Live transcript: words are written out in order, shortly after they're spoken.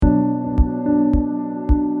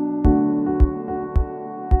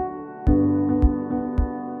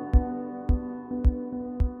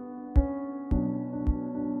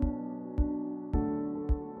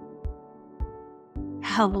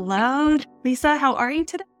Hello, Lisa. How are you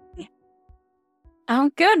today? I'm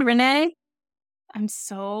good, Renee. I'm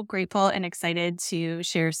so grateful and excited to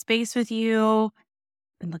share space with you.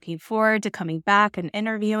 I'm looking forward to coming back and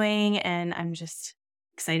interviewing, and I'm just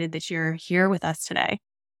excited that you're here with us today.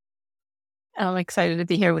 I'm excited to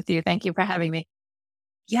be here with you. Thank you for having me.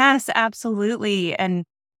 Yes, absolutely. And,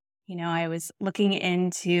 I was looking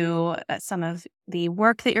into some of the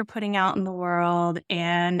work that you're putting out in the world,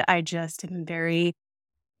 and I just am very,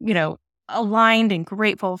 you know, aligned and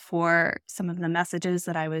grateful for some of the messages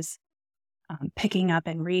that I was picking up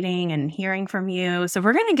and reading and hearing from you. So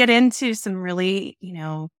we're going to get into some really,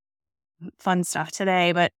 fun stuff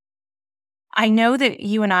today. But I know that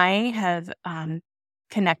you and I have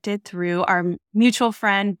connected through our mutual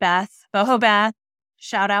friend, Boho Beth.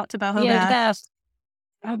 Shout out to Boho Yes,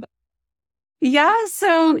 Beth. Yeah.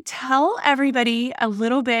 So tell everybody a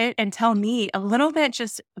little bit and tell me a little bit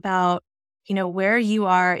just about, where you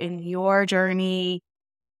are in your journey.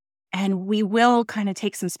 And we will kind of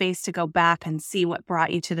take some space to go back and see what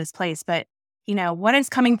brought you to this place. But, what is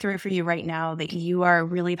coming through for you right now that you are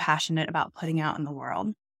really passionate about putting out in the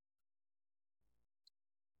world?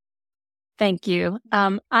 Thank you.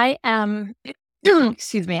 I am,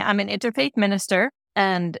 excuse me, I'm an interfaith minister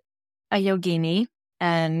and a yogini,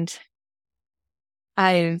 and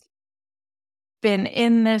I've been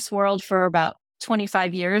in this world for about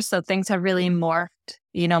 25 years. So things have really morphed,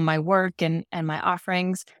 my work and my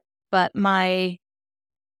offerings. But my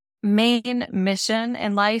main mission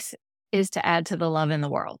in life is to add to the love in the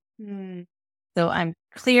world. So I'm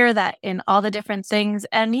clear that in all the different things,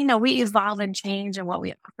 and we evolve and change, and what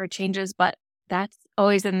we offer changes, but that's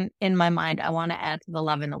always in my mind. I want to add to the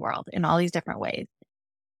love in the world in all these different ways.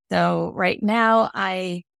 So right now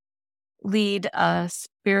I lead a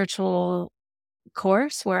spiritual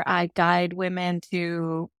course where I guide women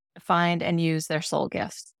to find and use their soul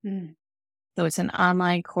gifts. So it's an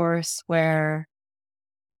online course where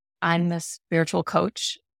I'm the spiritual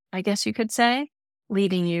coach, I guess you could say,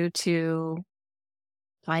 leading you to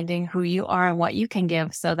finding who you are and what you can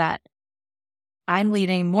give, so that I'm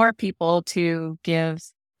leading more people to give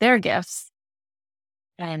their gifts,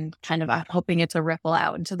 and kind of I'm hoping it to ripple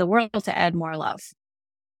out into the world to add more love.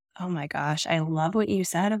 Oh my gosh. I love what you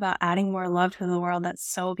said about adding more love to the world. That's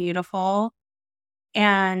so beautiful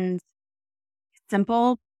and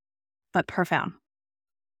simple, but profound.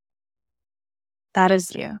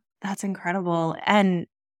 That's incredible. And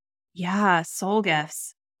yeah, soul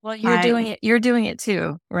gifts. Well, you're doing it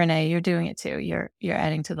too, Renee. You're doing it too. You're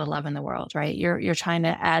adding to the love in the world, right? You're trying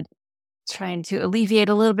to alleviate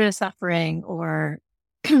a little bit of suffering, or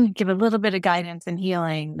give a little bit of guidance and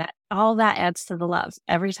healing. That all that adds to the love.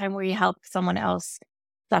 Every time we help someone else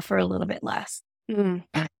suffer a little bit less.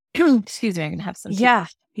 Excuse me, I'm gonna have some tea.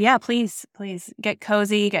 Yeah, please get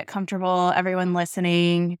cozy, get comfortable. Everyone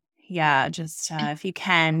listening. Yeah, just if you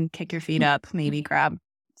can, kick your feet up, maybe grab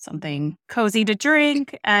something cozy to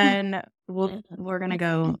drink, and we're going to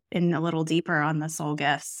go in a little deeper on the soul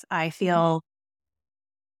gifts. I feel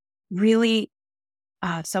really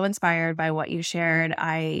so inspired by what you shared.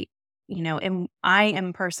 I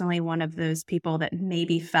am personally one of those people that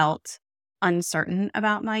maybe felt uncertain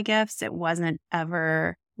about my gifts. It wasn't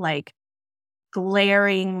ever like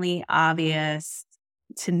glaringly obvious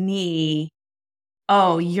to me,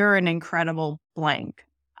 oh, you're an incredible blank.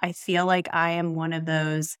 I feel like I am one of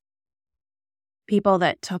those people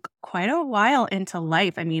that took quite a while into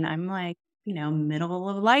life. I mean, I'm like, middle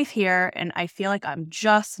of life here, and I feel like I'm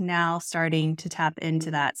just now starting to tap into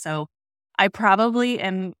that. So I probably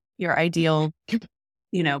am your ideal,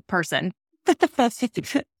 person.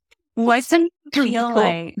 What's it feel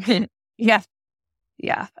like? Yeah.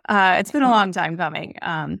 Yeah. It's been a long time coming.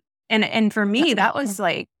 And for me, that was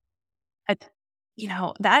like,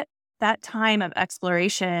 that time of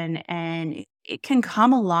exploration, and it can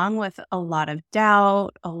come along with a lot of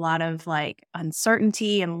doubt, a lot of like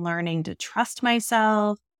uncertainty, and learning to trust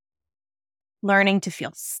myself, learning to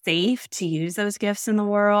feel safe to use those gifts in the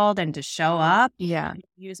world and to show up,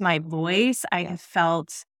 use my voice. I have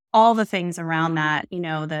felt all the things around that,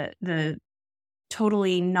 the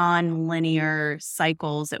totally non-linear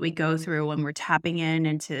cycles that we go through when we're tapping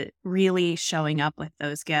into really showing up with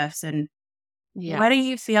those gifts. And what do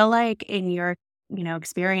you feel like in your,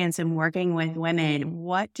 experience in working with women?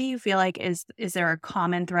 What do you feel like is there a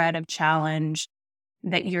common thread of challenge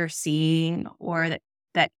that you're seeing, or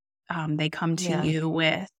that they come to you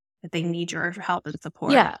with, that they need your help and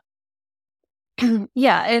support? Yeah.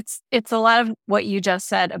 It's a lot of what you just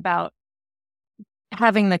said about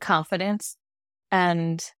having the confidence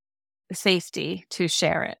and safety to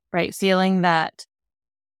share it, right? Feeling that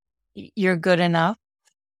you're good enough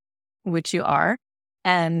which you are,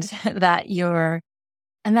 and that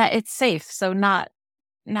it's safe. So not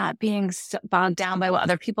being bogged down by what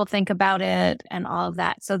other people think about it and all of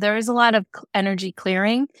that. So there is a lot of energy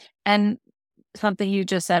clearing, and something you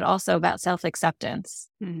just said also about self-acceptance.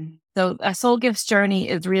 Mm. So a soul gifts journey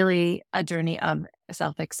is really a journey of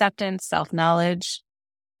self-acceptance, self-knowledge,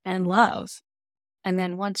 and love. And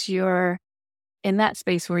then once you're in that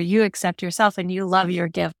space where you accept yourself and you love your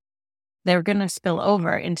gift, they're going to spill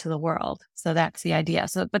over into the world. So that's the idea.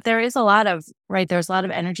 So, but there is a lot of, there's a lot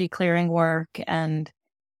of energy clearing work and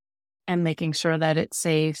making sure that it's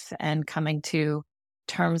safe and coming to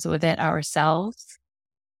terms with it ourselves,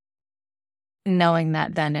 knowing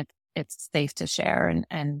that then it's safe to share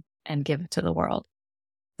and give it to the world.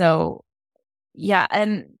 So yeah,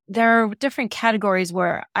 and there are different categories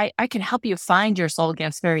where I can help you find your soul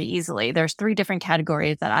gifts very easily. There's 3 different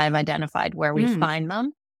categories that I've identified where we find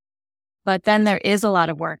them. But then there is a lot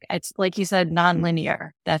of work. It's like you said,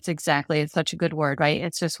 nonlinear. That's exactly, it's such a good word, right?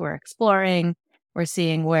 It's just we're exploring, we're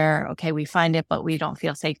seeing where, okay, we find it, but we don't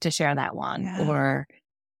feel safe to share that one. Yeah. Or,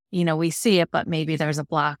 we see it, but maybe there's a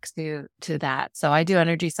block to that. So I do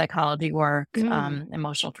energy psychology work,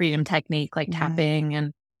 emotional freedom technique, like tapping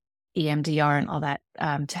and EMDR and all that,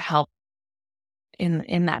 to help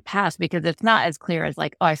in that path, because it's not as clear as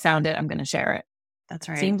like, oh, I found it, I'm going to share it. That's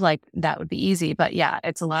right. Seems like that would be easy, but yeah,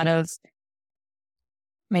 it's a lot of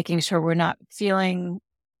making sure we're not feeling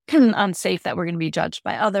unsafe, that we're going to be judged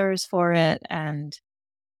by others for it, and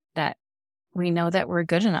that we know that we're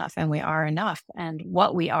good enough and we are enough, and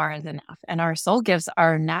what we are is enough. And our soul gifts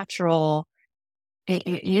are natural. It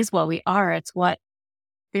is what we are. It's what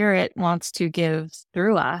Spirit wants to give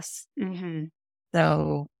through us. Mm-hmm.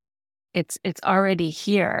 So it's already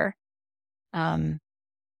here.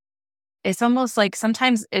 It's almost like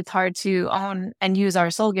sometimes it's hard to own and use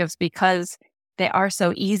our soul gifts because they are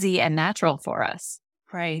so easy and natural for us.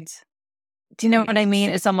 Right. Do you know what I mean?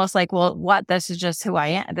 It's almost like, well, this is just who I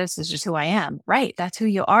am. This is just who I am. Right. That's who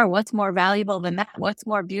you are. What's more valuable than that? What's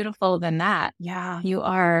more beautiful than that? Yeah. You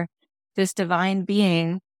are this divine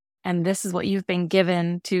being, and this is what you've been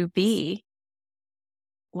given to be.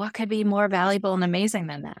 What could be more valuable and amazing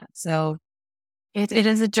than that? So it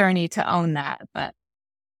is a journey to own that, but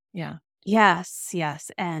yeah. Yes.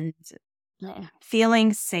 And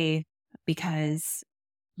feeling safe, because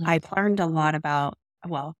I've learned a lot about,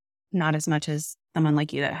 well, not as much as someone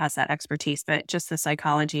like you that has that expertise, but just the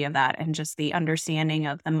psychology of that and just the understanding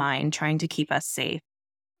of the mind trying to keep us safe.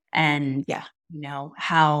 And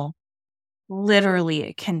how literally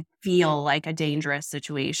it can feel like a dangerous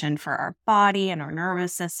situation for our body and our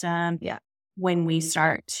nervous system. Yeah. When we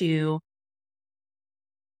start to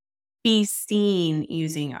be seen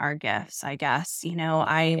using our gifts, I guess.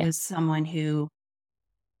 I was someone who,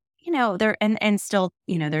 there and still,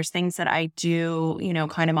 there's things that I do,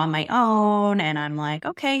 kind of on my own. And I'm like,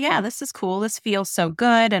 okay, yeah, this is cool. This feels so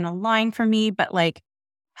good and aligned for me. But like,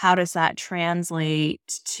 how does that translate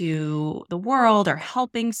to the world or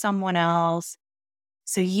helping someone else?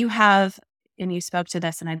 So you have, and you spoke to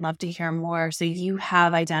this, and I'd love to hear more. So you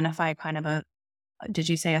have identified kind of did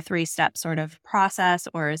you say a 3-step sort of process,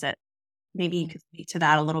 or is it, maybe you could speak to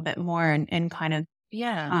that a little bit more and kind of,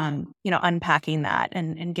 unpacking that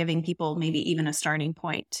and giving people maybe even a starting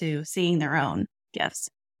point to seeing their own gifts.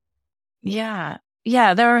 Yeah.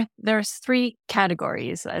 There's 3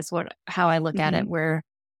 categories as how I look at it, where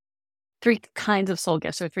 3 kinds of soul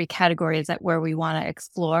gifts, or 3 categories where we want to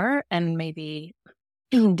explore and maybe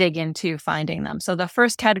dig into finding them. So the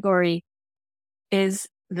first category is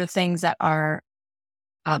the things that are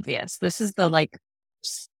obvious. This is the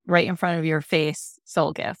right in front of your face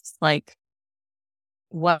soul gifts. Like,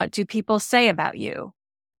 what do people say about you?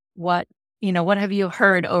 What have you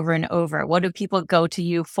heard over and over? What do people go to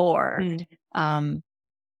you for?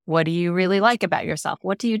 What do you really like about yourself?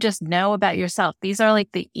 What do you just know about yourself? These are like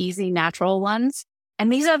the easy, natural ones.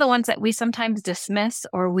 And these are the ones that we sometimes dismiss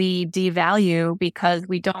or we devalue because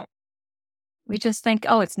we just think,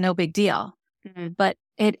 oh, it's no big deal. But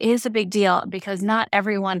it is a big deal, because not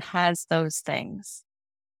everyone has those things.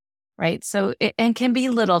 Right. So it can be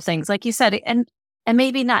little things, like you said, and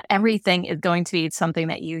maybe not everything is going to be something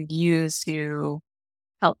that you use to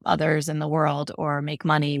help others in the world or make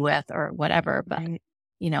money with or whatever. But,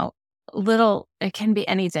 it can be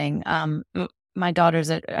anything. My daughter's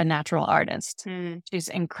a natural artist. She's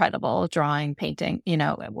incredible, drawing, painting,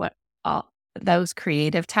 all those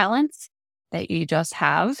creative talents that you just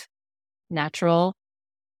have, natural,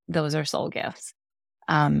 those are soul gifts.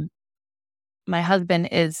 My husband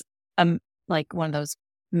is like one of those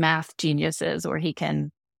math geniuses where he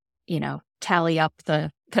can, tally up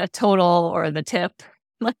the total or the tip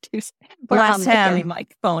Bless getting him. my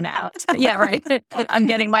phone out. Yeah, right. I'm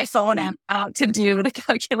getting my phone out to do the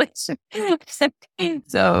calculation.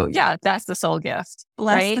 So yeah, that's the soul gift.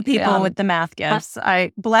 Bless right? the people with the math gifts.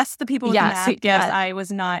 I bless the people with the math gifts. I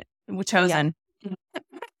was not chosen.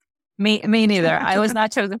 Me neither. I was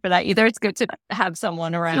not chosen for that either. It's good to have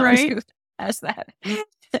someone around who has that.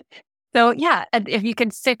 So yeah, and if you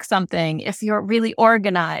can stick something, if you're really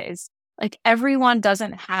organized, like everyone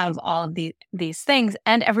doesn't have all of these things,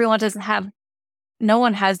 and no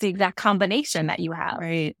one has the exact combination that you have.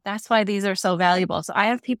 Right. That's why these are so valuable. So I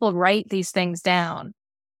have people write these things down.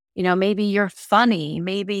 Maybe you're funny,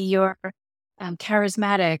 maybe you're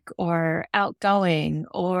charismatic or outgoing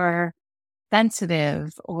or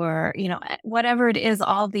sensitive or, whatever it is,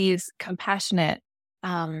 all these compassionate.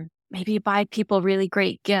 Maybe you buy people really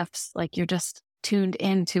great gifts, like you're just tuned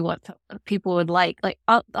into what people would like. Like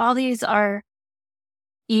all these are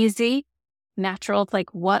easy, natural. It's like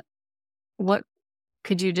what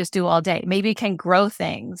could you just do all day? Maybe you can grow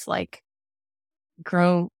things, like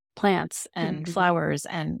grow plants and flowers,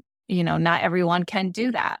 and not everyone can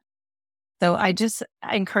do that. So I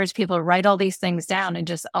encourage people to write all these things down and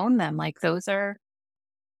just own them. Like those are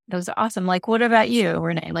awesome. Like, what about you,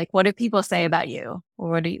 Renee? Like, what do people say about you? Or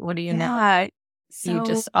what do you know? So You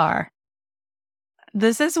just are.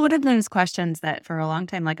 This is one of those questions that for a long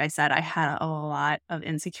time, like I said, I had a lot of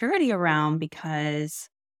insecurity around because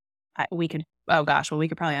we could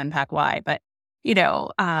probably unpack why, but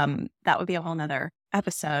that would be a whole nother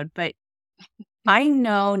episode. But I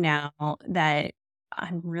know now that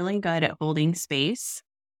I'm really good at holding space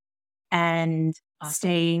and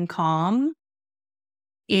staying calm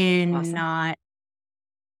in not,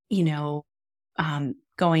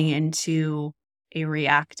 going into a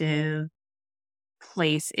reactive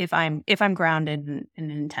place if I'm grounded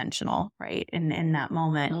and intentional, right? In that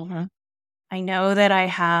moment. I know that I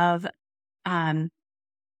have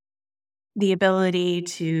the ability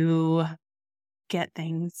to get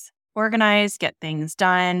things organized, get things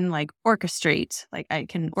done, like orchestrate. Like I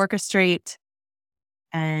can orchestrate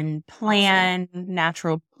and plan,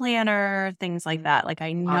 natural planner, things like that. Like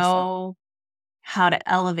I know how to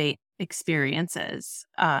elevate experiences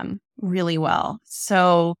really well.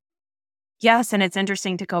 So yes, and it's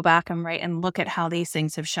interesting to go back and look at how these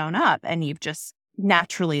things have shown up, and you've just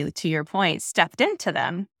naturally, to your point, stepped into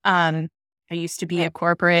them. I used to be a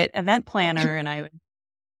corporate event planner, and I would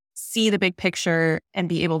see the big picture and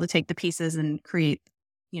be able to take the pieces and create,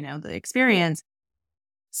 the experience.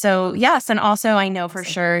 So yes, and also I know for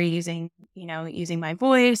sure using my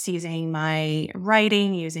voice, using my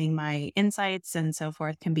writing, using my insights and so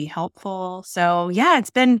forth can be helpful. So yeah, it's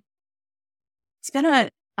been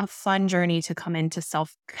a fun journey to come into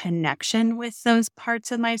self-connection with those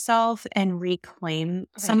parts of myself and reclaim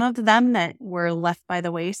some of them that were left by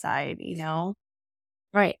the wayside,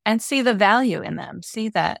 Right. And see the value in them. See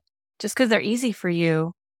that just because they're easy for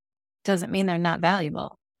you doesn't mean they're not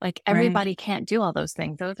valuable. Like everybody can't do all those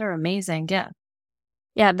things. Those are amazing gifts.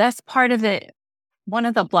 Yeah, that's part of it. One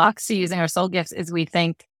of the blocks to using our soul gifts is we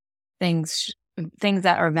think things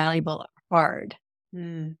that are valuable are hard.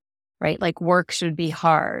 Right? Like work should be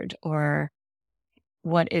hard, or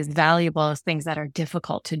what is valuable is things that are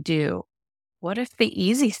difficult to do. What if the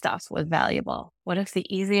easy stuff was valuable? What if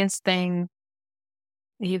the easiest thing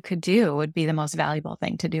you could do would be the most valuable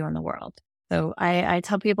thing to do in the world? So I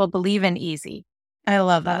tell people, believe in easy. I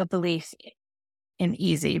love Have that. a belief in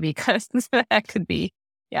easy, because that could be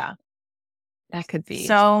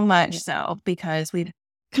so much so, because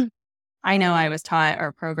I know I was taught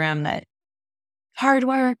or programmed that hard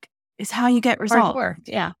work is how you get results. Hard work.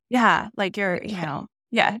 Yeah. Yeah. Like you're,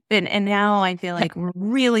 yeah. And now I feel like we're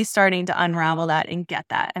really starting to unravel that and get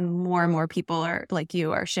that. And more people are like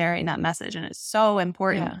you are sharing that message. And it's so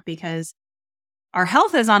important because our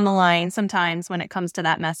health is on the line sometimes when it comes to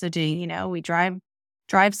that messaging. We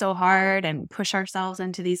drive so hard and push ourselves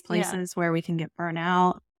into these places where we can get burnt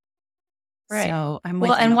out. Right. So I'm with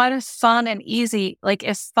you. And what is fun and easy? Like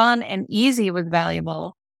if fun and easy was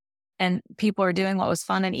valuable and people are doing what was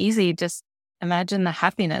fun and easy, just imagine the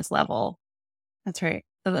happiness level. That's right.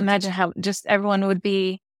 So imagine how just everyone would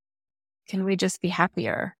be. Can we just be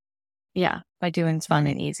happier? Yeah. By doing fun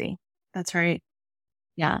and easy. That's right.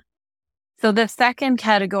 Yeah. So the second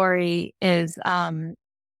category is,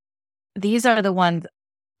 these are the ones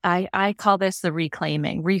I call this the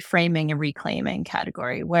reframing and reclaiming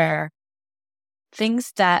category, where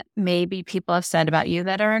things that maybe people have said about you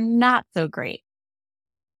that are not so great.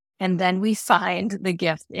 And then we find the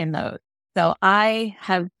gift in those. So I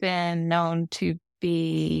have been known to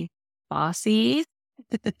be bossy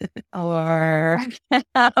or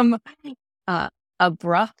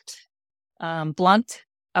abrupt, blunt,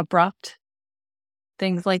 abrupt,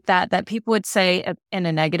 things like that people would say in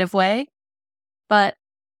a negative way. But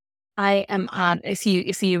I am on, if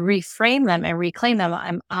you reframe them and reclaim them,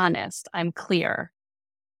 I'm honest, I'm clear,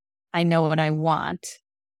 I know what I want.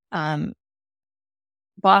 Bossy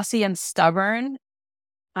and stubborn,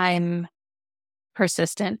 I'm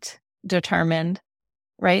persistent, determined,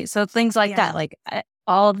 right? So things like that, like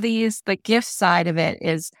all of these, the gift side of it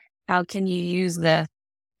is how can you use this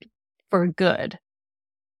for good?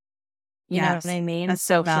 You know what I mean? That's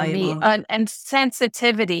so for me, valuable. and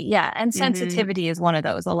sensitivity, and sensitivity is one of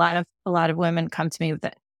those. A lot of women come to me with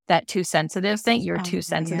that too sensitive thing. You're too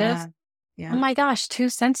sensitive. Yeah. Oh my gosh, too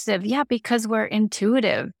sensitive. Yeah, because we're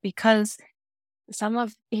intuitive. Because some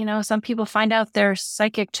people find out their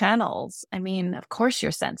psychic channels. I mean, of course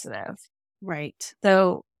you're sensitive. Right.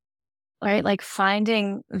 So, right, like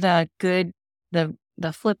finding the good, the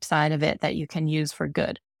flip side of it that you can use for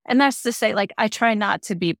good. And that's to say, like, I try not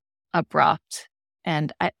to be abrupt,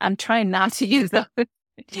 and I'm trying not to use those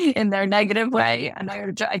in their negative way. And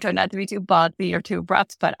I try not to be too bossy or too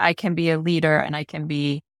abrupt, but I can be a leader and I can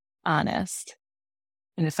be honest.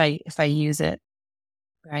 And if I use it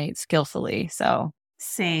right, skillfully. So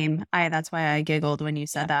same. That's why I giggled when you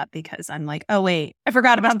said that, because I'm like, oh wait, I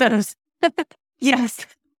forgot about those. Yes.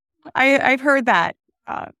 I've heard that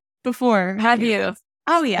before. Have you?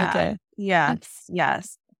 Oh yeah. Okay.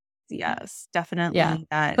 Yes, definitely. Yeah.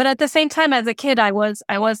 That. But at the same time, as a kid, I was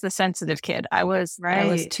the sensitive kid. I was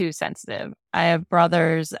too sensitive. I have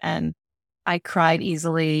brothers, and I cried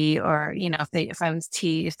easily, or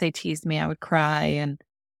if they teased me, I would cry, and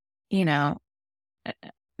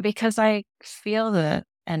because I feel the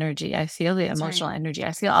energy, I feel the emotional energy,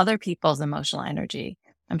 I feel other people's emotional energy.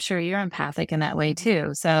 I'm sure you're empathic in that way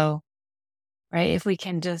too. So, right, if we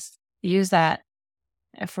can just use that,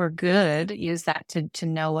 if we're good, use that to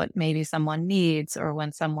know what maybe someone needs, or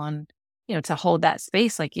when someone, to hold that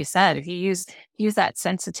space, like you said, if you use that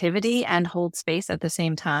sensitivity and hold space at the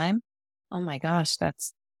same time, oh my gosh,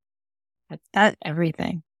 that's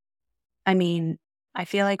everything. I mean, I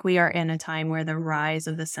feel like we are in a time where the rise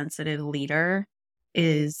of the sensitive leader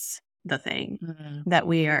is the thing that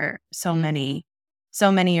we are, so many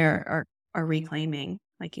are reclaiming,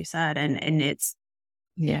 like you said, and it's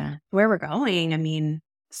where we're going. I mean,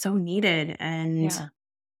 so needed, and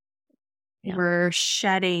we're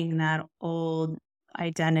shedding that old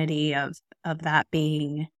identity of that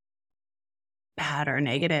being bad or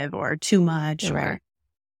negative or too much,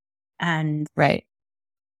 and of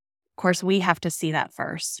course we have to see that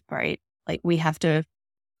first, right? Like we have to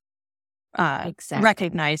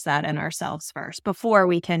recognize that in ourselves first before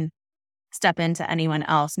we can step into anyone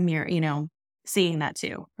else, seeing that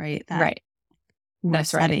too, right? We're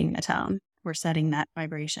setting a tone. We're setting that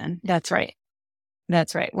vibration. That's right.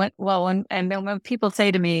 When people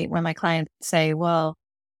say to me, when my clients say, well,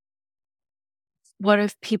 what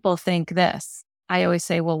if people think this? I always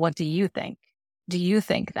say, well, what do you think? Do you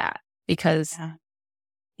think that? Because,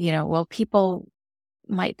 people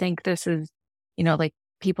might think this is, like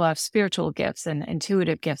people have spiritual gifts and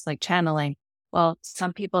intuitive gifts like channeling. Well,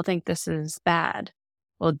 some people think this is bad.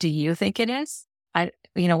 Well, do you think it is?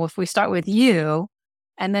 If we start with you,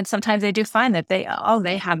 and then sometimes they do find that they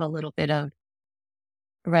have a little bit of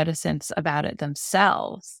reticence about it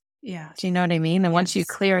themselves. Yeah. Do you know what I mean? And once you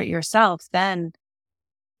clear it yourself, then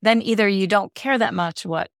either you don't care that much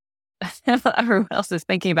what everyone else is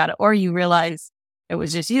thinking about it, or you realize it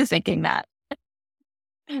was just you thinking that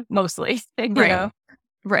mostly,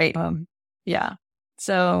 Right. Yeah.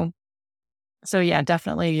 So yeah,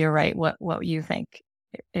 definitely you're right. What you think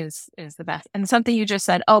is the best. And something you just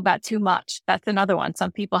said, about too much. That's another one.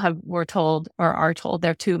 Some people were told or are told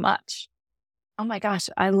they're too much. Oh my gosh,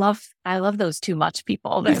 I love those too much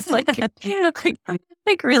people. There's like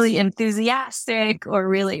really enthusiastic, or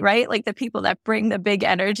really, right? Like the people that bring the big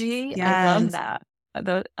energy. Yes. I love that.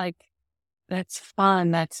 That's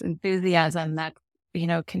fun. That's enthusiasm. That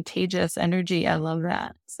contagious energy. I love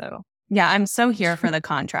that. So yeah, I'm so here for the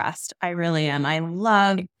contrast. I really am. I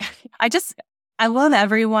love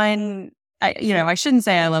everyone. I shouldn't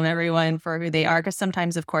say I love everyone for who they are, because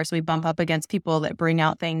sometimes, of course, we bump up against people that bring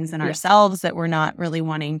out things in ourselves that we're not really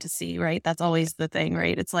wanting to see, right? That's always the thing,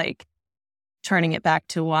 right? It's like turning it back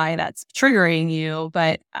to why that's triggering you.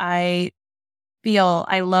 But I feel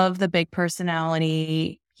I love the big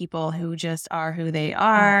personality people who just are who they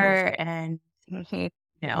are, and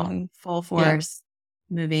full force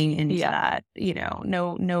moving into that,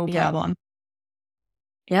 no problem.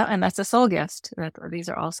 Yeah, and that's a soul gift. These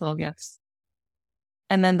are all soul gifts.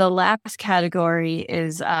 And then the last category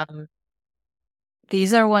is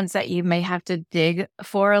these are ones that you may have to dig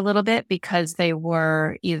for a little bit because they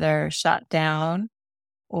were either shut down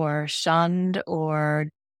or shunned or,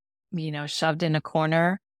 shoved in a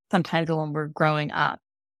corner sometimes when we're growing up.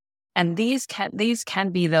 And these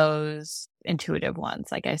can be those intuitive ones.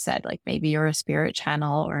 Like I said, like maybe you're a spirit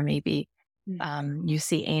channel, or maybe you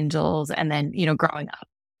see angels. And then, growing up,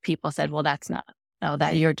 people said, well, that's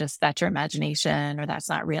your imagination, or that's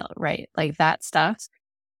not real. Right. Like that stuff.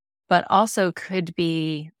 But also could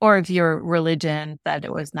be, or if your religion said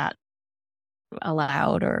it was not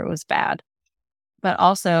allowed or it was bad, but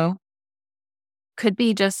also could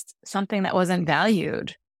be just something that wasn't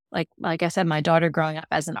valued. Like I said, my daughter growing up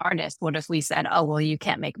as an artist, what if we said, oh, well, you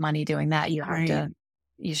can't make money doing that. You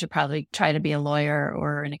should probably try to be a lawyer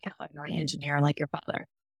or an accountant or an engineer like your father,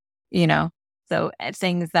 So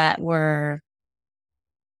things that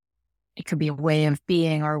it could be a way of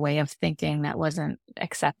being or a way of thinking that wasn't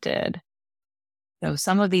accepted. So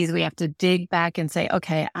some of these we have to dig back and say,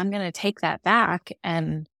 okay, I'm going to take that back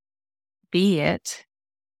and be it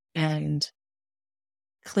and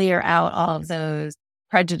clear out all of those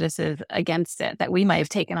prejudices against it that we might have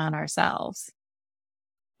taken on ourselves.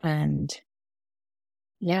 And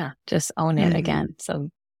just own it again. So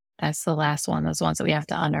that's the last one, those ones that we have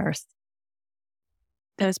to unearth.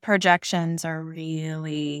 Those projections are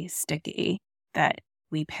really sticky that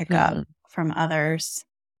we pick up from others.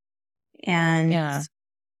 And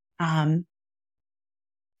I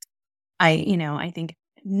think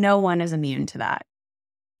no one is immune to that.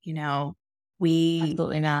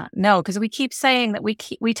 Absolutely not. No, because we keep saying that we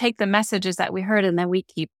take the messages that we heard and then we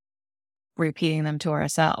keep repeating them to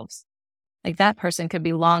ourselves. Like that person could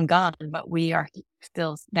be long gone, but we are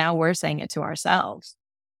still, now we're saying it to ourselves.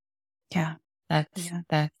 Yeah. That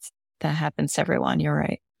happens to everyone. You're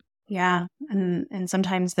right. Yeah. And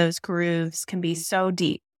sometimes those grooves can be so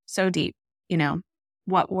deep,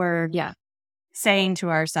 what we're saying to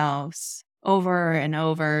ourselves over and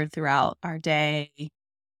over throughout our day.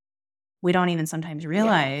 We don't even sometimes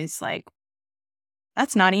realize like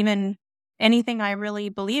that's not even anything I really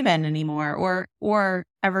believe in anymore or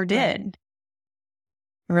ever did.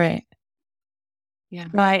 Right. Yeah.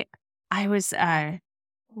 But I was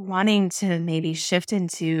wanting to maybe shift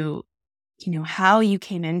into, how you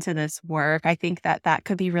came into this work. I think that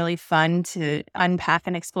could be really fun to unpack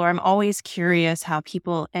and explore. I'm always curious how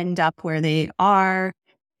people end up where they are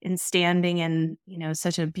and standing in,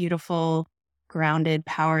 such a beautiful, grounded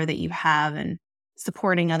power that you have and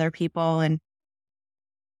supporting other people. And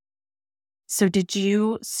so did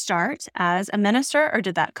you start as a minister or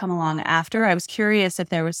did that come along after? I was curious if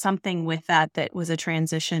there was something with that was a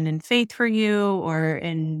transition in faith for you or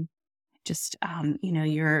in just,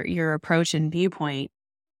 your approach and viewpoint.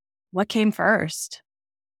 What came first?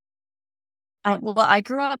 Well, I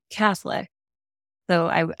grew up Catholic. So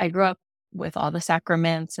I grew up with all the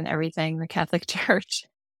sacraments and everything, the Catholic Church.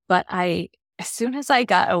 But as soon as I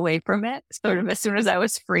got away from it, sort of as soon as I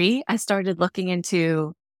was free, I started looking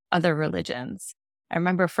into other religions. I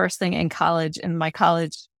remember first thing in college, in my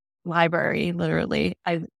college library, literally,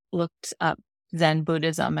 I looked up Zen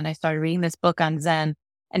Buddhism and I started reading this book on Zen.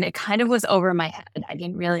 And it kind of was over my head. I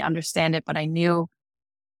didn't really understand it, but I knew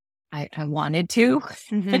I wanted to.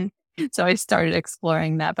 So I started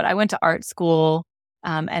exploring that. But I went to art school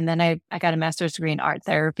and then I got a master's degree in art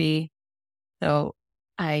therapy. So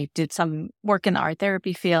I did some work in the art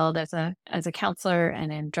therapy field as a counselor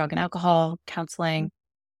and in drug and alcohol counseling,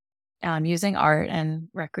 using art and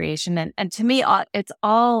recreation. And to me, it's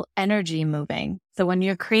all energy moving. So when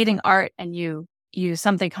you're creating art and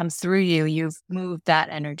something comes through you, you've moved that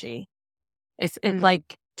energy. It's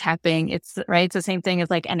like tapping. It's the same thing as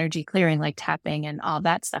like energy clearing, like tapping and all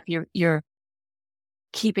that stuff. You're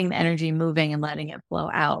keeping the energy moving and letting it flow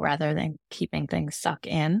out rather than keeping things stuck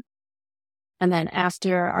in. And then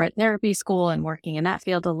after art therapy school and working in that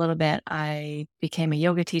field a little bit, I became a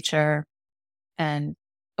yoga teacher and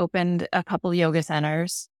opened a couple yoga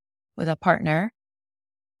centers with a partner.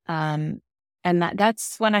 And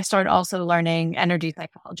that's when I started also learning energy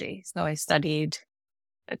psychology. So I studied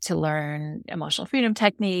to learn emotional freedom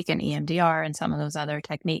technique and EMDR and some of those other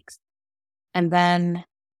techniques. And then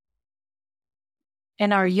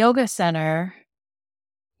in our yoga center,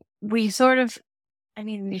 we sort of,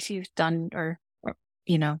 if you've done or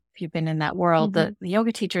if you've been in that world, the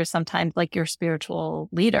yoga teacher is sometimes like your spiritual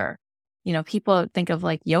leader. People think of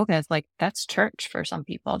like yoga as like, that's church for some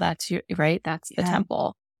people. That's right. That's the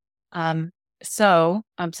temple. So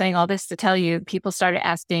I'm saying all this to tell you, people started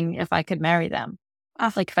asking if I could marry them,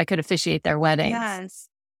 like if I could officiate their weddings. Yes.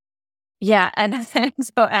 Yeah. And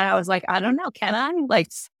I was like, I don't know. Can I? Like,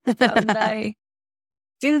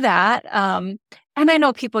 do that. And I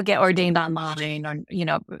know people get ordained online or,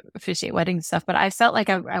 officiate weddings and stuff, but I felt like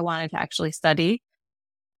I wanted to actually study.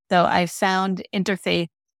 So I found Interfaith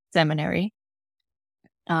Seminary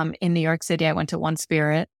in New York City. I went to One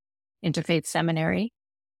Spirit Interfaith Seminary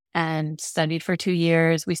and studied for 2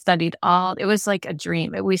 years. We studied it was like a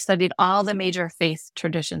dream. We studied all the major faith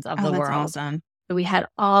traditions of the that's world. awesome. So we had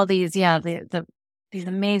all these, these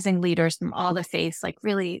amazing leaders from all the faiths, like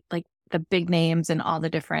really like the big names in all the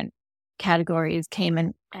different categories came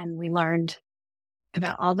in, and we learned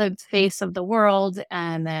about all the faiths of the world,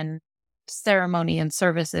 and then ceremony and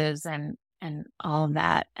services and all of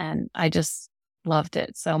that. And I just loved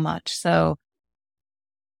it so much. So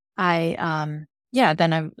then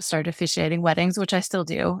I started officiating weddings, which I still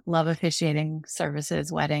do. Love officiating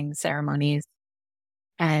services, weddings, ceremonies.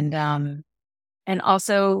 And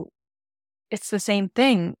also it's the same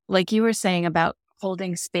thing, like you were saying about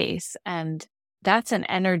holding space, and that's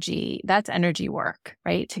energy work,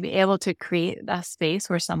 right? To be able to create a space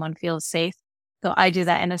where someone feels safe. So I do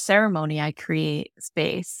that in a ceremony. I create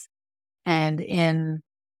space, and in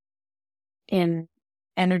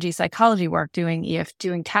energy psychology work, doing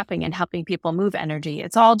tapping and helping people move energy.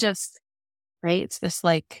 It's all just, right? It's this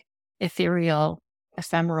like ephemeral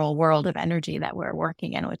world of energy that we're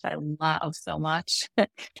working in, which I love so much.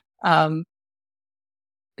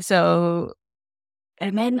 So,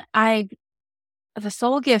 and then the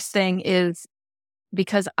soul gifts thing is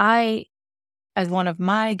because I, as one of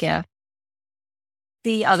my gifts,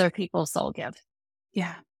 see other people's soul gifts.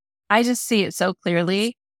 Yeah. I just see it so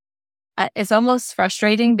clearly. It's almost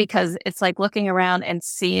frustrating because it's like looking around and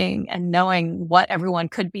seeing and knowing what everyone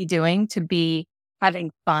could be doing to be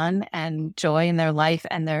having fun and joy in their life,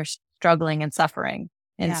 and they're struggling and suffering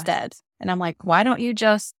instead. Yes. And I'm like, why don't you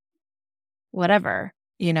just whatever?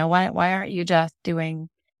 Why aren't you just doing?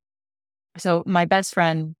 So my best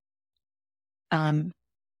friend,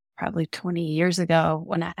 probably 20 years ago,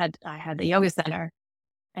 when I had the yoga center,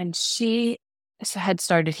 and she had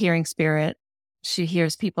started hearing spirit. She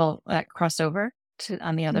hears people that cross over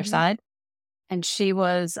on the other side. And she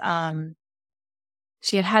was,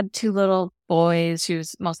 she had 2 little boys. She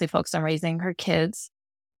was mostly focused on raising her kids.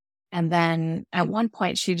 And then at one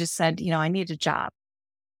point she just said, I need a job.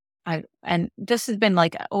 And this has been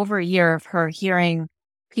like over a year of her hearing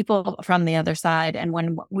people from the other side. And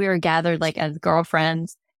when we were gathered, like as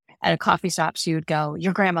girlfriends at a coffee shop, she would go,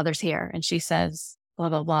 your grandmother's here. And she says, blah,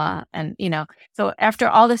 blah, blah. And, so after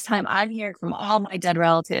all this time, I'm hearing from all my dead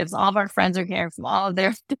relatives. All of our friends are hearing from all of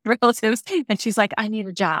their dead relatives. And she's like, I need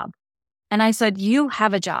a job. And I said, you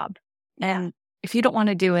have a job. And if you don't want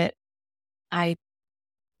to do it, I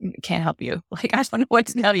can't help you. Like, I don't know what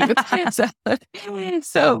to tell you. But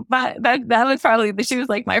that was probably, she was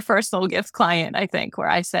like my first soul gifts client, I think, where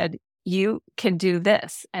I said, you can do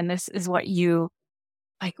this. And this is what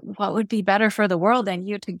what would be better for the world than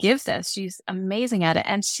you to give this? She's amazing at it.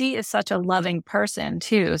 And she is such a loving person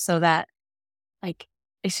too. So that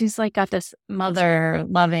she's like got this mother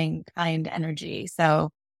loving kind energy.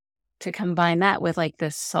 So to combine that with like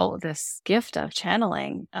this gift of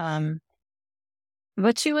channeling,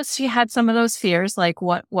 but she had some of those fears, like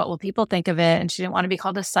what will people think of it? And she didn't want to be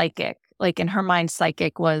called a psychic. Like in her mind,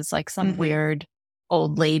 psychic was like some weird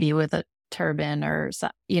old lady with a turban or,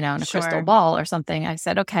 and a crystal ball or something. I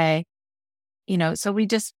said, okay, so we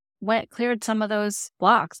just cleared some of those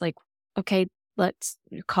blocks. Like, okay, let's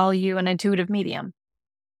call you an intuitive medium.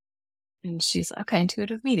 And she's like, okay,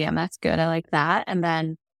 intuitive medium. That's good. I like that. And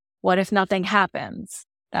then what if nothing happens?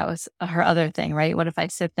 That was her other thing, right? What if I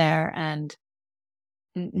sit there and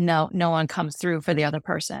no one comes through for the other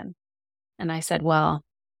person? And I said, well,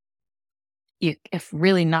 if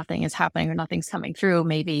really nothing is happening or nothing's coming through,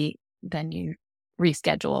 maybe then you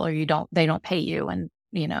reschedule, or they don't pay you, and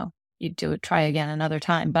you try again another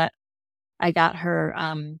time. But I got her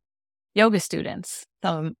yoga students,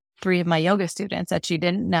 so 3 of my yoga students that she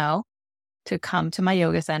didn't know, to come to my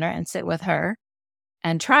yoga center and sit with her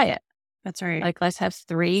and try it. That's right. Like, let's have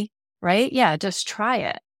 3, right? Yeah, just try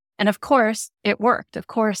it. And of course, it worked. Of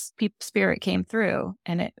course, spirit came through,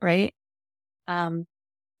 and it, right?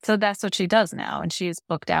 So that's what she does now, and she's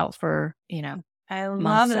booked out for I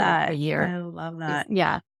love that. a year. I love that.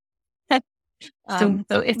 Yeah. So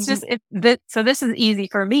it's just so this is easy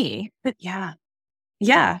for me.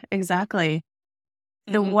 Yeah, exactly.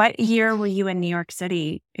 So what year were you in New York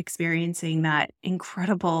City experiencing that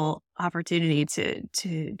incredible opportunity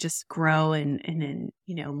to just grow and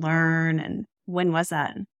learn? And when was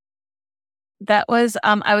that? That was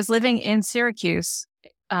I was living in Syracuse.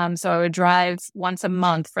 So I would drive once a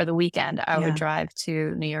month for the weekend. I would drive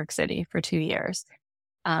to New York City for 2 years.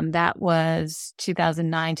 That was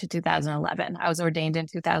 2009 to 2011. I was ordained in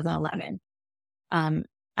 2011.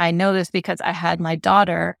 I know this because I had my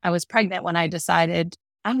daughter. I was pregnant when I decided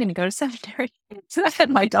I'm going to go to seminary. So I had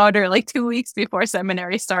my daughter like 2 weeks before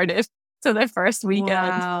seminary started. So the first weekend,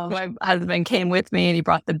 my husband came with me and he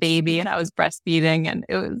brought the baby and I was breastfeeding and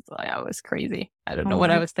I was crazy. I don't know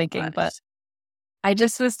what I was thinking, but I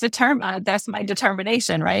just was determined. That's my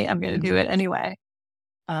determination, right? I'm going to do it anyway.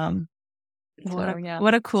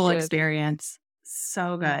 What a cool experience.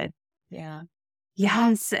 So good. Yeah.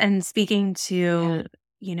 Yes. And speaking to,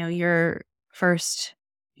 your first,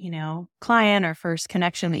 client or first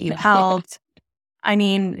connection that you helped, I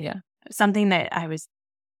mean, something that I was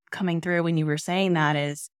coming through when you were saying that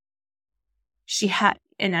is she had,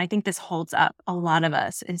 and I think this holds up a lot of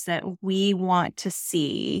us, is that we want to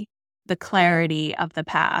see the clarity of the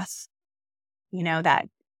path.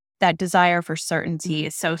 That desire for certainty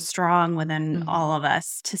is so strong within all of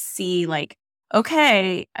us to see like,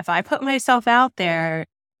 okay, if I put myself out there,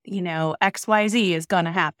 XYZ is going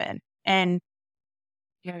to happen. And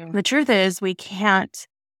the truth is we can't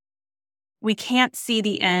see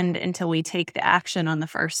the end until we take the action on the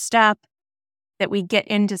first step, that we get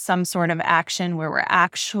into some sort of action where we're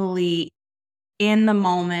actually in the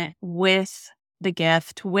moment with the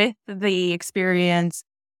gift, with the experience,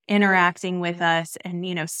 interacting with us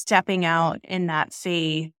and, stepping out in that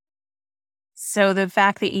faith. So the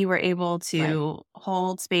fact that you were able to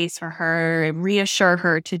hold space for her and reassure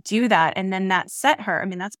her to do that, and then that set her,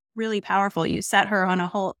 that's really powerful. You set her on a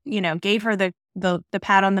whole, gave her the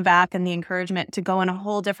pat on the back and the encouragement to go in a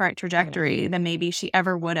whole different trajectory than maybe she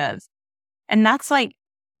ever would have. And that's like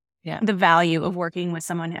the value of working with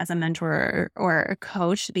someone as a mentor or a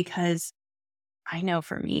coach, because I know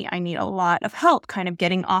for me, I need a lot of help kind of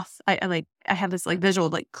getting off. I have this like visual,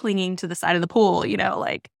 like clinging to the side of the pool,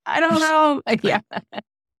 like, I don't know. Like,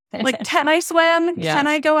 can I swim? Yeah. Can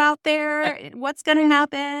I go out there? What's going to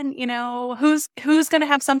happen? Who's going to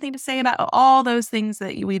have something to say about all those things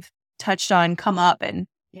that we've touched on come up and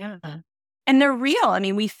they're real.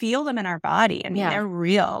 We feel them in our body. They're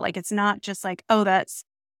real. Like, it's not just like, oh, that's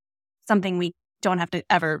something we don't have to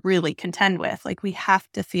ever really contend with. Like, we have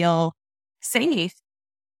to feel safe.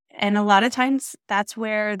 And a lot of times that's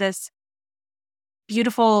where this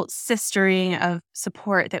beautiful sistering of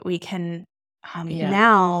support that we can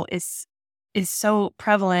now is so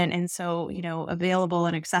prevalent and so, available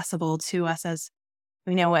and accessible to us as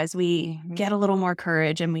we get a little more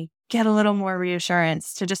courage and we get a little more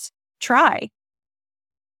reassurance to just try.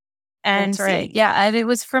 And that's right. Yeah. And it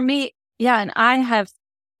was for me. Yeah. And I have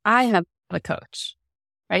a coach,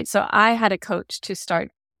 right? So I had a coach to start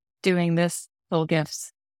doing this Soul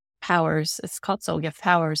Gifts Powers. It's called Soul Gift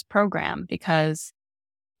Powers program because,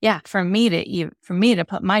 for me to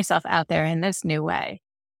put myself out there in this new way,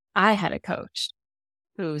 I had a coach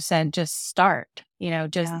who said, just start,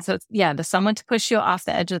 the someone to push you off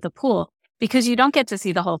the edge of the pool, because you don't get to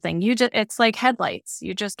see the whole thing. It's like headlights.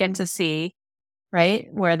 You just get to see, right,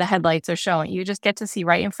 where the headlights are showing. You just get to see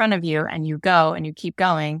right in front of you and you go and you keep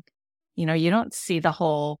going. You don't see the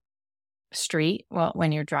whole street. Well,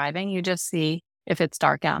 when you're driving, you just see if it's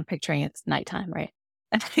dark out. I'm picturing it's nighttime, right?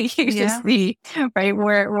 You just see, right,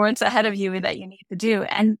 where it's ahead of you that you need to do.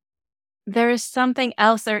 And there's something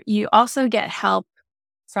else there. You also get help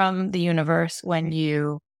from the universe when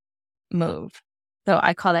you move. So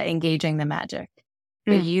I call that engaging the magic.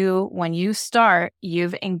 When you start,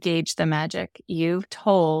 you've engaged the magic. You've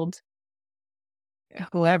told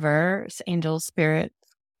whoever, angels, spirits,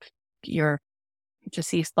 your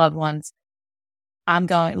deceased loved ones, I'm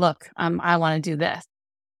going, look, I want to do this.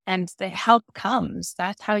 And the help comes.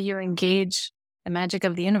 That's how you engage the magic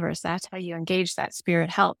of the universe. That's how you engage that spirit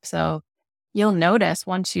help. So you'll notice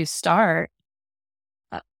once you start,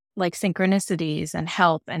 like synchronicities and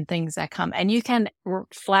help and things that come. And you can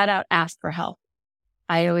flat out ask for help.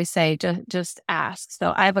 I always say, just ask.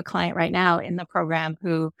 So I have a client right now in the program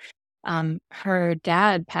who, her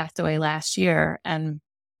dad passed away last year. And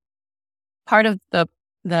part of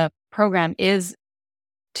the program is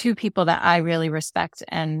two people that I really respect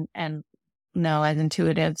and know as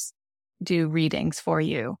intuitives do readings for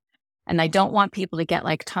you. And I don't want people to get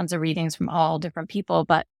like tons of readings from all different people,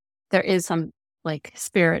 but there is some like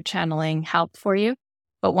spirit channeling help for you.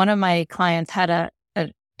 But one of my clients had a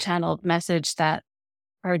channeled message that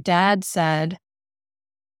her dad said,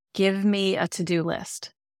 give me a to-do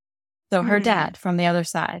list. So her dad from the other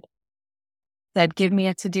side said, give me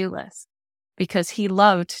a to-do list, because he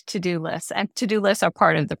loved to-do lists, and to-do lists are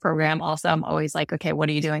part of the program. Also, I'm always like, okay, what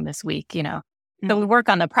are you doing this week? So we work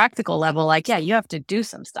on the practical level, like, you have to do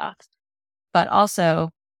some stuff, but also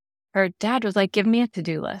her dad was like, give me a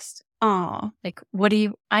to-do list. Oh, Like, what do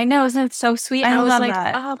you, I know, isn't it so sweet? I I was love like,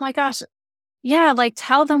 that. oh my gosh. Yeah. Like,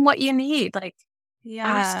 tell them what you need. Like,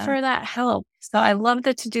 ask Yeah. for that help. So I love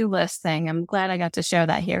the to-do list thing. I'm glad I got to share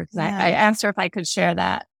that here because I Yes. asked her if I could share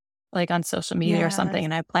that like on social media or something, Yes.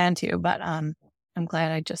 and I plan to, but I'm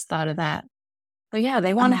glad I just thought of that. But yeah,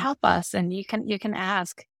 they want to help us, and you can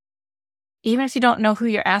ask. Even if you don't know who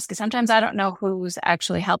you're asking, sometimes I don't know who's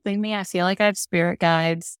actually helping me. I feel like I have spirit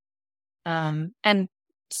guides, and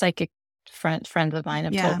psychic friends of mine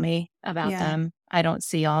have told me about Yeah. them. I don't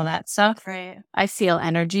see all that stuff. Right. I feel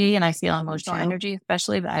energy and I feel emotional too. energy,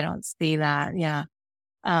 especially, but I don't see that. Yeah.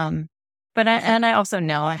 But I also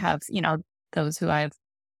know I have, those who I've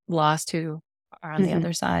lost who are on the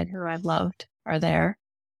other side, who I've loved are there.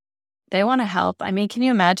 They want to help. I mean, can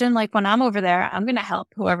you imagine, like, when I'm over there, I'm going to help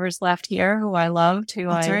whoever's left here, who I loved,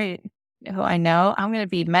 That's right. who I know. I'm going to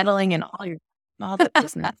be meddling in all the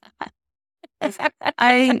business.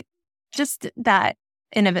 I just that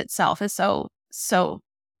in of itself is so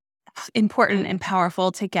important and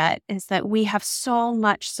powerful to get, is that we have so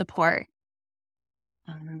much support.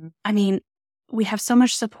 I mean, we have so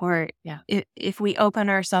much support. Yeah. If we open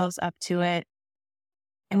ourselves up to it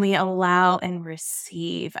and we allow and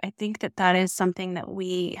receive, I think that is something that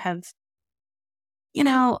we have,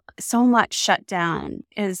 so much shut down,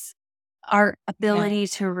 is our ability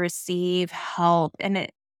to receive help. And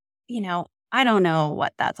I don't know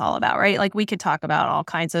what that's all about, right? Like, we could talk about all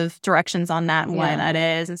kinds of directions on that and why that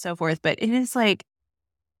is and so forth. But it is like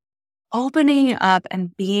opening up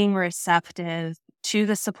and being receptive to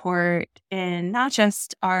the support in not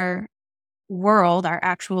just our world, our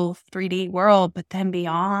actual 3D world, but then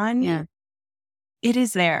beyond. Yeah. It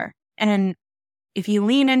is there. And if you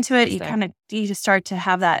lean into it, you just start to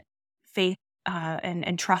have that faith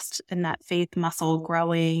and trust in that faith muscle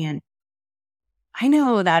growing. And I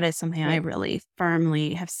know that is something I really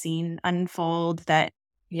firmly have seen unfold that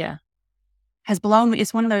has blown me.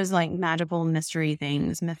 It's one of those like magical mystery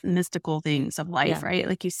things, mystical things of life, right?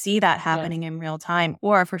 Like, you see that happening in real time,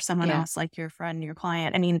 or for someone else, like your friend, your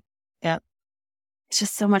client. I mean, it's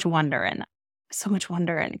just so much wonder and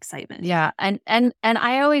excitement. Yeah. And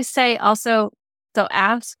I always say also, so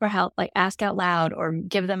ask for help, like ask out loud or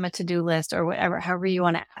give them a to-do list or whatever, however you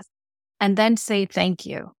want to ask, and then say thank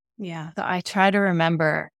you. Yeah. So I try to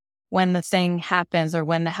remember when the thing happens or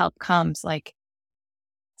when the help comes, like,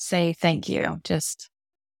 say thank you. Just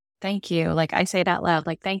thank you. Like, I say it out loud,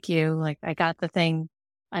 like, thank you. Like, I got the thing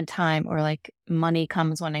on time, or like money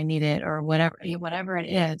comes when I need it, or whatever it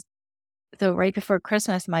is. So right before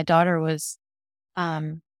Christmas, my daughter was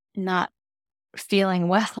not feeling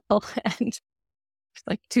well, and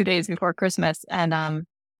like 2 days before Christmas, and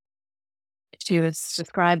she was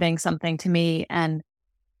describing something to me, and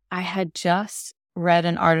I had just read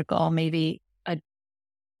an article, maybe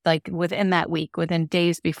like within that week, within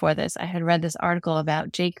days before this, I had read this article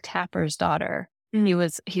about Jake Tapper's daughter.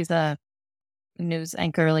 He's a news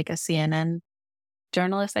anchor, like a CNN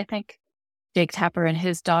journalist, I think. Jake Tapper, and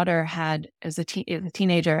his daughter is a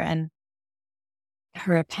teenager, and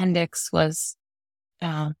her appendix was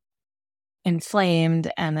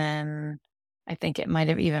inflamed, and then I think it might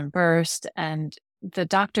have even burst, and the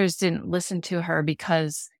doctors didn't listen to her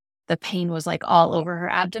because the pain was like all over her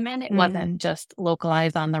abdomen. It wasn't just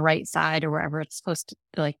localized on the right side or wherever it's supposed to,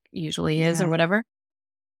 like, usually is, or whatever.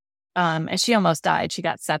 And she almost died. She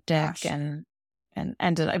got septic and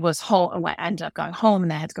ended up going home,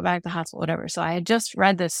 and I had to go back to the hospital, whatever. So I had just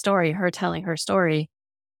read this story, her telling her story.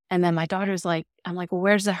 And then my daughter's like, I'm like, well,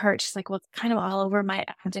 where's the hurt? She's like, well, it's kind of all over my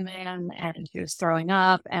abdomen. And she was throwing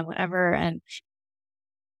up and whatever. And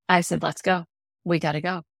I said, let's go. We got to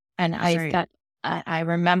go. And I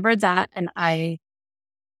remembered that. And my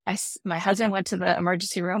husband went to the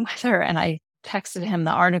emergency room with her, and I texted him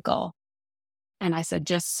the article. And I said,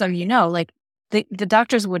 just so you know, like, the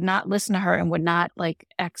doctors would not listen to her and would not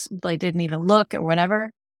they didn't even look or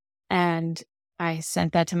whatever. And I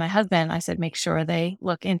sent that to my husband. I said, make sure they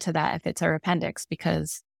look into that if it's her appendix,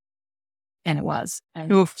 and it was.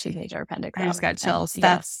 And she made her appendix out. I just got chills.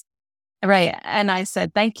 That's right. And I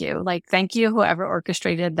said, thank you. Like, thank you, whoever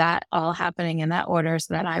orchestrated that all happening in that order,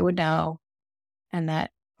 so that I would know, and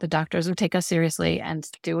that the doctors would take us seriously and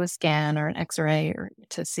do a scan or an X-ray or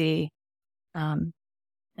to see. And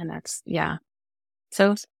that's,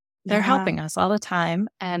 So they're helping us all the time.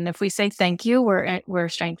 And if we say thank you, we're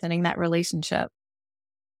strengthening that relationship.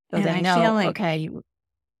 So and they I know, feel like, okay.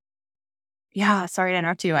 Sorry to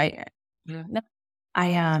interrupt you.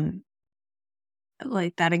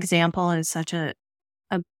 Like, that example is such a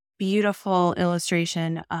beautiful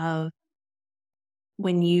illustration of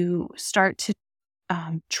when you start to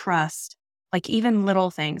trust, like even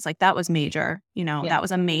little things, like that was major, that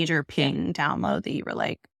was a major ping download that you were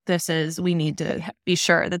like, we need to be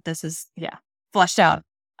sure that this is flushed out.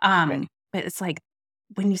 But it's like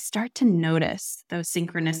when you start to notice those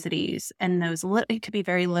synchronicities and those, it could be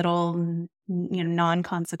very little,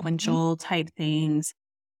 non-consequential type things.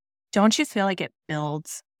 Don't you feel like it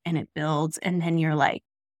builds and it builds? And then you're like,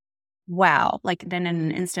 wow, like then in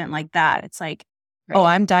an instant like that, it's like, oh,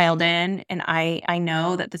 I'm dialed in and I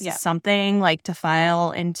know that this is something like to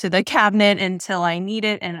file into the cabinet until I need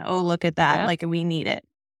it. And oh, look at that. Like we need it.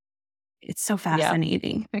 It's so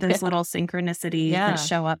fascinating. Those little synchronicities that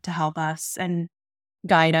show up to help us and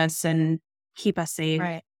guide us and keep us safe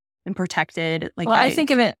and protected. Like, well, I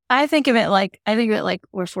think of it like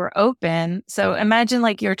if we're open. So imagine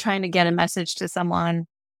like you're trying to get a message to someone,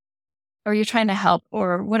 or you're trying to help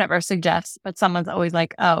or whatever, suggest, but someone's always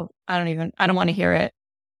like, oh, I don't want to hear it.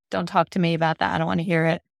 Don't talk to me about that. I don't want to hear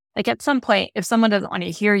it. Like at some point, if someone doesn't want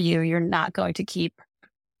to hear you, you're not going to keep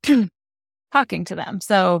talking to them.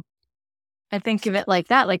 So I think of it like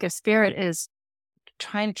that. Like if spirit is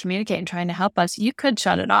trying to communicate and trying to help us, you could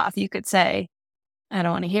shut it off. You could say, I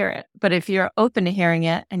don't want to hear it. But if you're open to hearing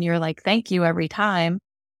it and you're like, thank you every time,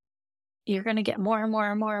 you're going to get more and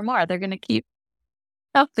more and more and more. They're going to keep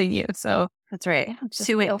helping you. So that's right. Just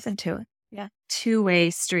be open to it. Yeah. Two-way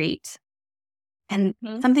street. And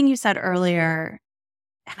something you said earlier,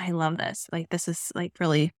 and I love this, like this is like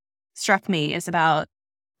really struck me, is about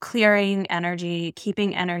clearing energy,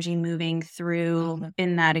 keeping energy moving through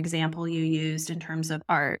in that example you used in terms of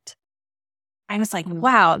art. I was like,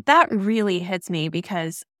 wow, that really hits me,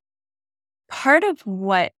 because part of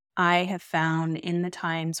what I have found in the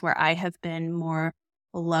times where I have been more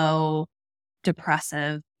low,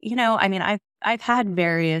 depressive, I mean, I've had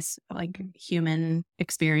various like human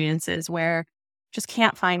experiences where just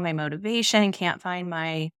can't find my motivation, can't find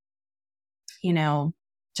my,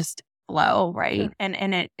 just flow, right? Sure.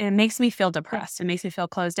 And it makes me feel depressed. It makes me feel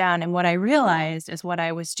closed down. And what I realized is what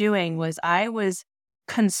I was doing was I was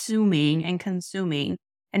consuming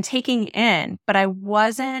and taking in, but I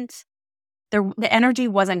wasn't, the energy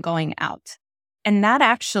wasn't going out. And that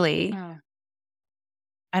actually,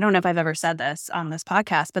 I don't know if I've ever said this on this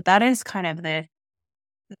podcast, but that is kind of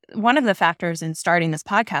one of the factors in starting this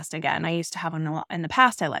podcast again. I used to have one in the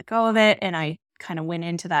past. I let go of it and I kind of went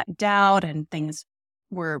into that doubt and things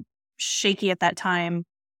were shaky at that time,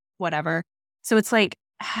 whatever. So it's like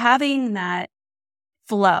having that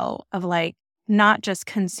flow of like not just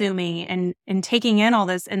consuming and taking in all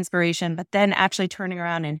this inspiration, but then actually turning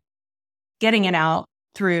around and getting it out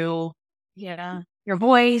through your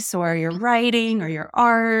voice or your writing or your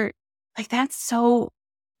art. Like that's so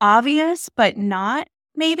obvious, but not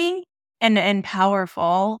maybe, and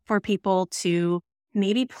powerful for people to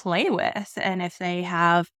maybe play with. And if they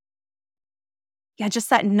have,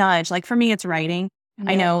 just that nudge, like for me, it's writing.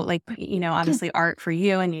 I know, like, obviously art for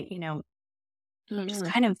you and, just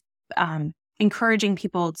kind of encouraging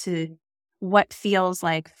people to what feels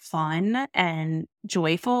like fun and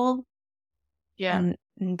joyful. And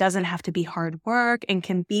doesn't have to be hard work and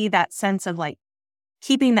can be that sense of like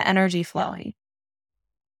keeping the energy flowing.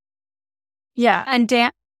 Yeah. And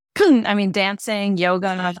dancing,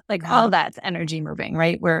 yoga, like all that's energy moving,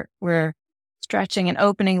 right? We're stretching and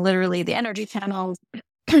opening literally the energy channels,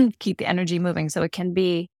 keep the energy moving. So it can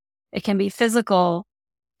be physical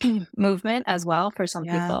movement as well for some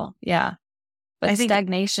people. Yeah. But I think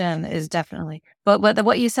stagnation is definitely, but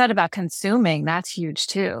what you said about consuming, that's huge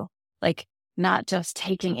too. Like not just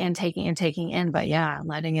taking in, but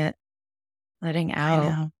letting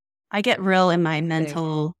out. I get real in my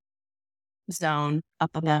mental zone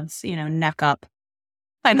up above, neck up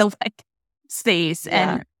kind of like space.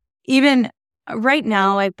 Yeah. And even right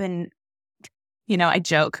now I've been, I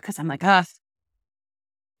joke because I'm like,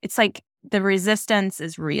 it's like the resistance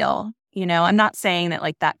is real. I'm not saying that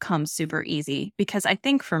like that comes super easy, because I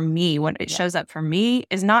think for me, what it shows up for me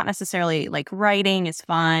is not necessarily like writing is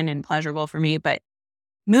fun and pleasurable for me, but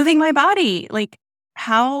moving my body, like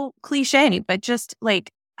how cliche, but just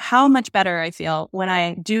like how much better I feel when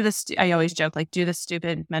I do this. I always joke, like do the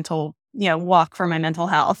stupid mental, walk for my mental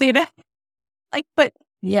health, like, but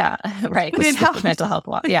right. Mental health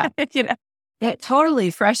walk. Yeah. Yeah,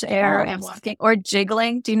 totally. Fresh air and walking or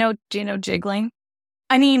jiggling. Do you know jiggling?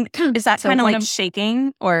 I mean, is that kind of like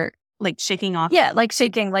shaking or like shaking off? Yeah, like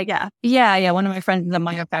shaking, like, yeah. One of my friends is a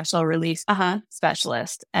myofascial release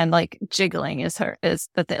specialist, and like jiggling is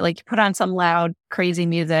that like you put on some loud, crazy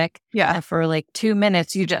music. Yeah. And for like 2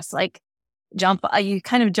 minutes, you just like you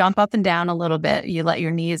kind of jump up and down a little bit. You let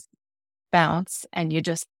your knees bounce and you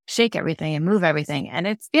just shake everything and move everything. And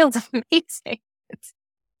it feels amazing.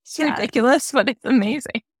 It's ridiculous, but it's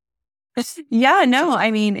amazing. Yeah, no,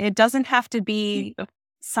 I mean, it doesn't have to be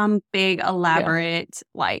some big, elaborate,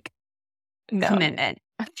 commitment.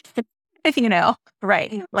 If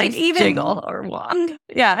right. Like even jiggle or walk.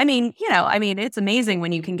 Yeah, I mean, it's amazing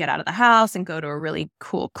when you can get out of the house and go to a really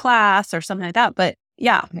cool class or something like that. But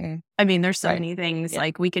yeah, I mean, there's so many things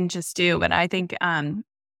we can just do. But I think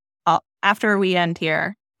after we end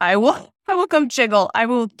here, I will come jiggle. I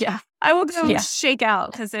will go shake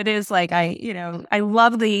out, because it is I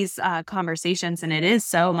love these conversations, and it is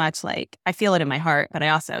so much I feel it in my heart, but I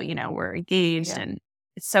also, we're engaged, and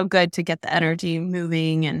it's so good to get the energy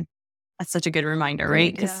moving, and that's such a good reminder,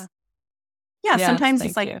 right? Because sometimes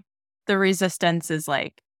it's the resistance is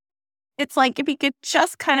it's if you could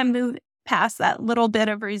just kind of move past that little bit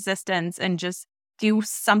of resistance and just do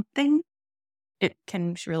something, it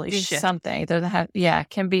can really shift. Something. It doesn't have, it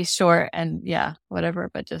can be short and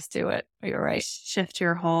whatever, but just do it. You're right. Shift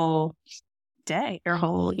your whole day, your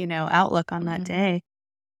whole, outlook on that day.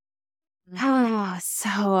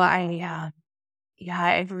 So I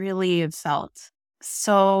really have felt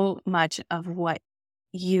so much of what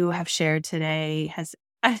you have shared today it's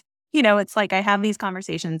I have these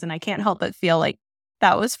conversations and I can't help but feel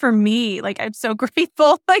that was for me. I'm so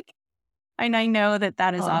grateful. And I know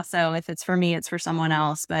that is also, if it's for me, it's for someone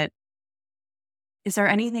else. But is there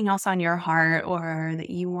anything else on your heart or that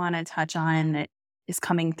you want to touch on that is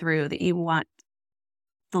coming through that you want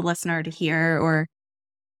the listener to hear, or,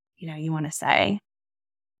 you want to say?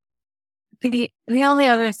 The only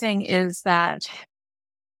other thing is that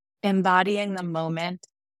embodying the moment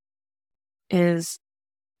is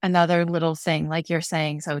another little thing, like you're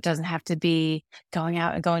saying. So it doesn't have to be going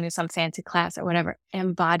out and going to some fancy class or whatever.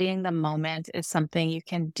 Embodying the moment is something you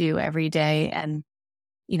can do every day. And,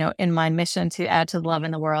 in my mission to add to the love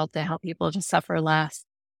in the world, to help people to suffer less,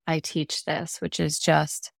 I teach this, which is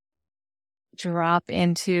just drop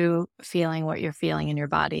into feeling what you're feeling in your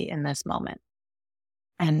body in this moment.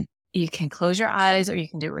 And you can close your eyes or you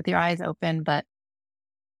can do it with your eyes open, but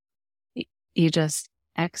you just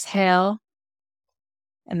exhale.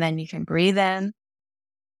 And then you can breathe in,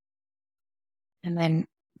 and then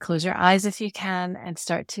close your eyes if you can, and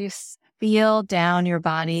start to feel down your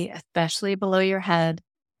body, especially below your head.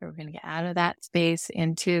 We're going to get out of that space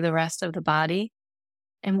into the rest of the body.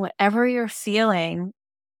 And whatever you're feeling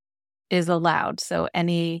is allowed. So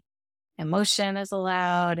any emotion is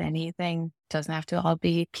allowed. Anything doesn't have to all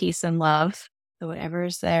be peace and love. So whatever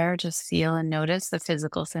is there, just feel and notice the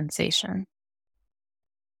physical sensation.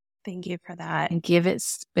 Thank you for that. And give it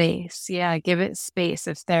space. Yeah, give it space.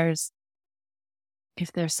 If there's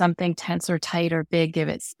something tense or tight or big, give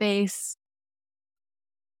it space.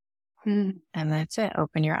 And that's it.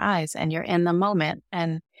 Open your eyes and you're in the moment.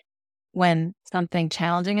 And when something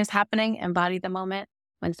challenging is happening, embody the moment.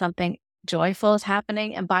 When something joyful is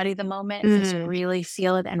happening, embody the moment. Just really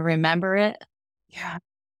feel it and remember it. Yeah.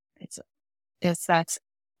 That's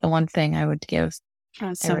the one thing I would give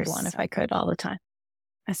everyone if I could all the time.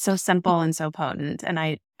 It's so simple and so potent. And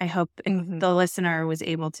I hope the listener was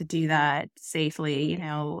able to do that safely. I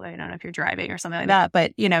don't know if you're driving or something like that,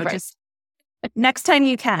 but, just next time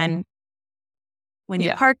you can, when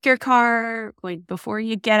you park your car, before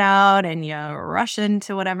you get out and you rush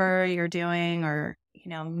into whatever you're doing or,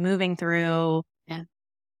 moving through. Yeah.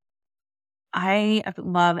 I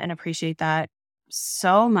love and appreciate that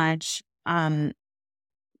so much. The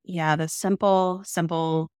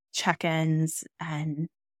simple check-ins and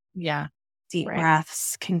deep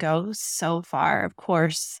breaths can go so far. Of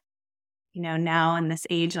course, now in this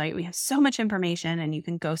age, we have so much information and you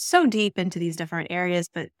can go so deep into these different areas,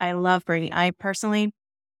 but I personally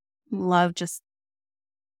love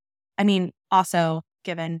also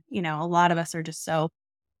given, a lot of us are just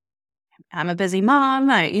I'm a busy mom.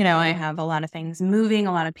 I have a lot of things moving,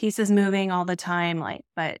 a lot of pieces moving all the time,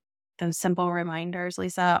 but those simple reminders,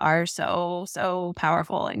 Lisa, are so, so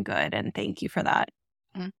powerful and good. And thank you for that.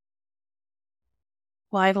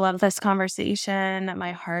 Well, I've loved this conversation.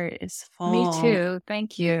 My heart is full. Me too.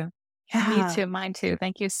 Thank you. Yeah. Me too. Mine too.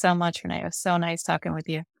 Thank you so much, Renee. It was so nice talking with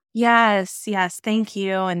you. Yes. Thank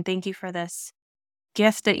you. And thank you for this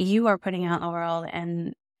gift that you are putting out in the world.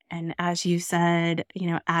 And as you said,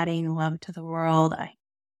 adding love to the world.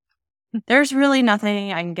 There's really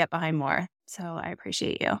nothing I can get behind more. So I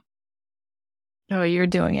appreciate you. Oh, you're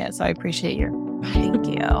doing it. So I appreciate you. Thank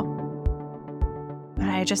you. But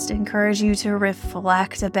I just encourage you to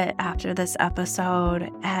reflect a bit after this episode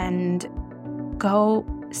and go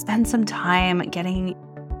spend some time getting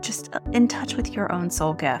just in touch with your own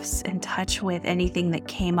soul gifts, in touch with anything that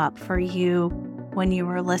came up for you when you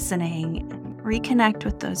were listening. reconnect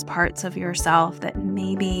with those parts of yourself that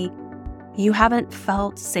maybe you haven't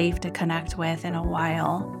felt safe to connect with in a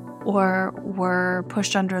while, or were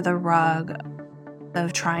pushed under the rug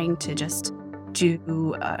of trying to just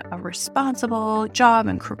do a responsible job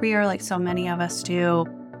and career like so many of us do.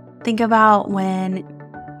 Think about when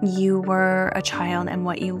you were a child and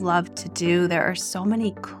what you loved to do. There are so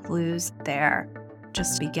many clues there.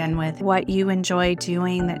 Just begin with what you enjoy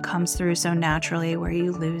doing that comes through so naturally, where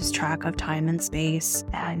you lose track of time and space.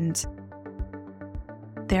 And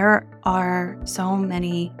there are so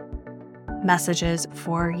many messages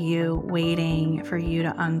for you waiting for you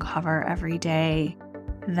to uncover every day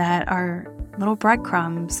that are little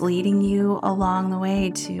breadcrumbs leading you along the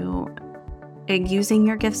way to using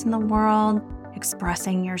your gifts in the world,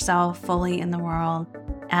 expressing yourself fully in the world.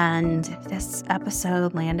 And if this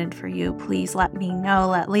episode landed for you, please let me know,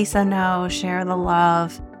 let Lisa know, share the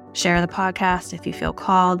love, share the podcast if you feel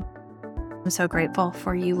called. I'm so grateful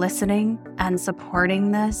for you listening and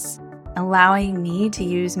supporting this, allowing me to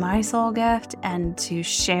use my soul gift and to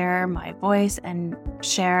share my voice and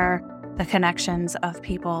share the connections of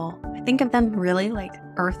people. I think of them really like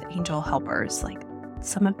earth angel helpers. Like,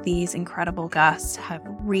 some of these incredible guests have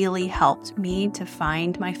really helped me to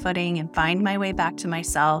find my footing and find my way back to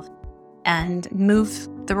myself and move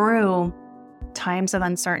through times of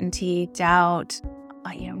uncertainty, doubt,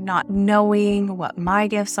 not knowing what my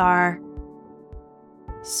gifts are.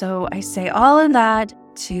 So I say all of that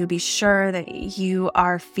to be sure that you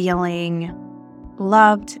are feeling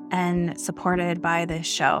loved and supported by this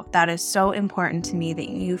show. That is so important to me, that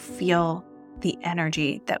you feel the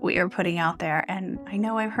energy that we are putting out there. And I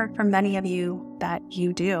know I've heard from many of you that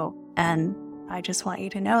you do. And I just want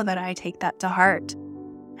you to know that I take that to heart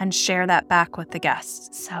and share that back with the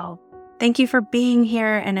guests. So thank you for being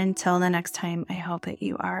here. And until the next time, I hope that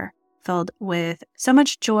you are filled with so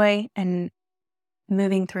much joy and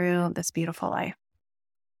moving through this beautiful life.